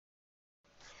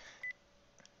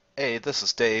Hey, this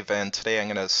is Dave, and today I'm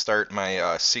going to start my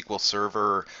SQL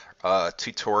Server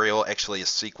tutorial, actually a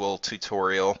SQL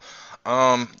tutorial.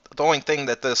 The only thing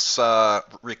that this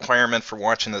requirement for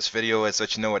watching this video is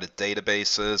that you know what a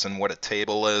database is and what a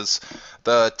table is.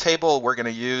 The table we're going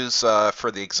to use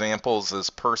for the examples is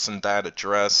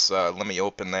person.address. Let me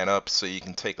open that up so you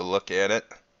can take a look at it.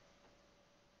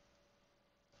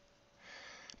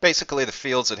 Basically, the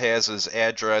fields it has is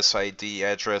address ID,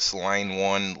 address line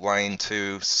 1, line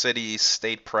 2, city,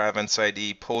 state, province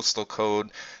ID, postal code,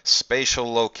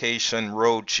 spatial location,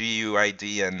 row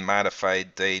GUID, and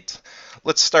modified date.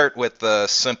 Let's start with the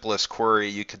simplest query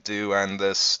you could do on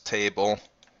this table.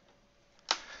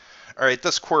 Alright,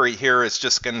 this query here is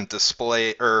just going to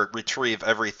display or retrieve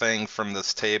everything from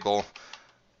this table.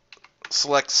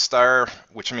 Select star,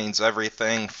 which means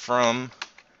everything, from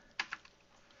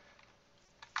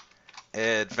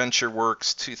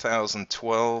AdventureWorks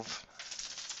 2012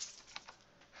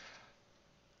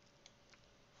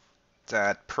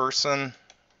 dot person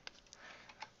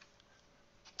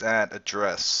dot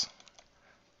address,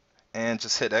 and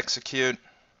just hit execute,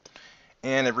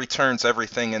 and it returns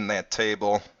everything in that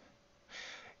table.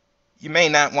 You may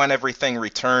not want everything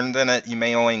returned in it. You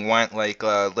may only want, like,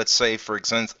 let's say for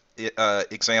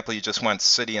example you just want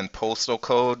city and postal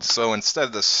code. So instead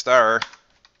of the star,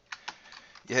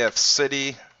 you have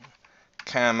city,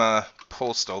 comma,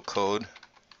 postal code.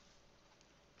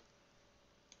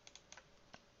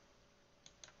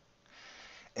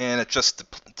 And it just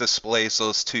displays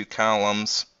those two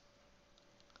columns.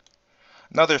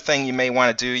 Another thing you may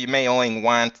want to do, you may only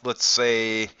want, let's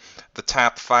say, the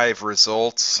top 5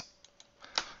 results.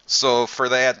 So for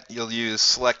that, you'll use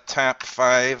select top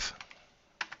 5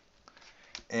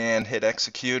 and hit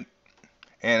execute,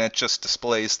 and it just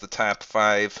displays the top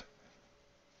 5.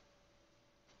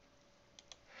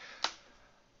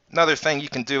 Another thing you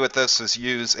can do with this is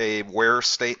use a where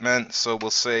statement. So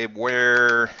we'll say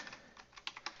where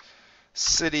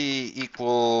city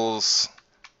equals,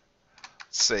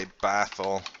 say,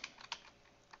 Bothell.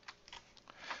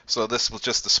 So this will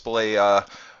just display the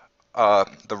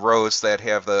rows that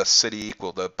have the city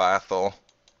equal to Bothell.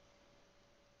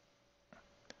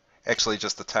 Actually,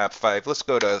 just the top 5. Let's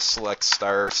go to select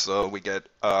star so we get,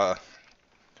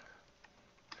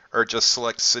 or just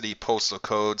select city postal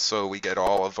code so we get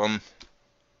all of them.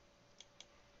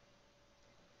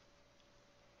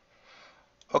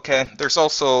 Okay, there's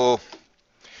also,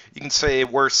 you can say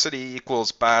where city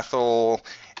equals Bothell,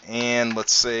 and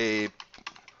let's say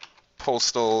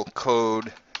postal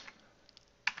code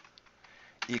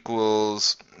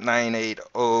equals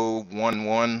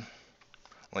 98011.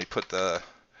 Let me put the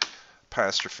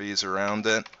apostrophes around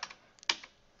it.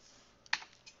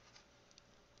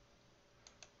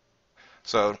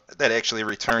 So that actually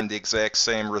returned the exact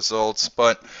same results,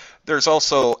 but there's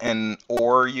also an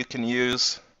OR you can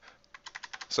use.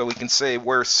 So we can say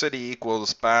where city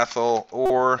equals Bothell,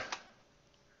 or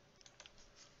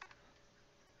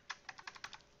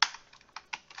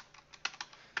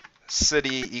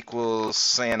city equals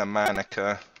Santa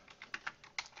Monica.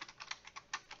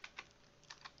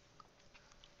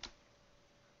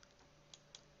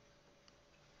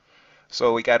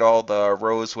 So we got all the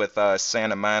rows with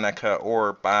Santa Monica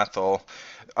or Bothell.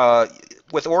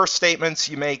 With OR statements,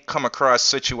 you may come across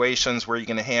situations where you're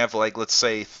going to have, like, let's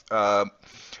say,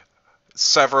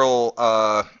 several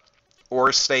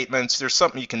OR statements. There's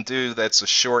something you can do that's a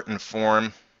shortened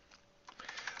form.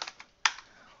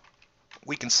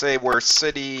 We can say where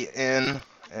city in,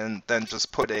 and then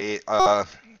just put a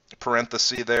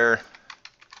parenthesis there.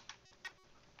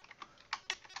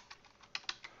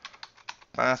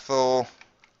 Bothell,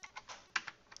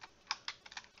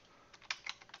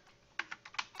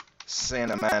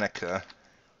 Santa Monica,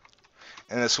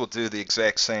 and this will do the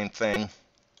exact same thing.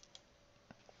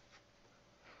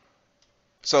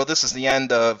 So this is the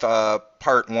end of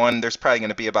part 1. There's probably going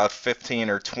to be about 15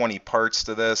 or 20 parts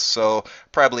to this, so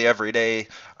probably every day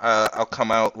I'll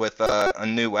come out with a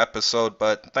new episode,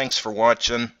 but thanks for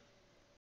watching.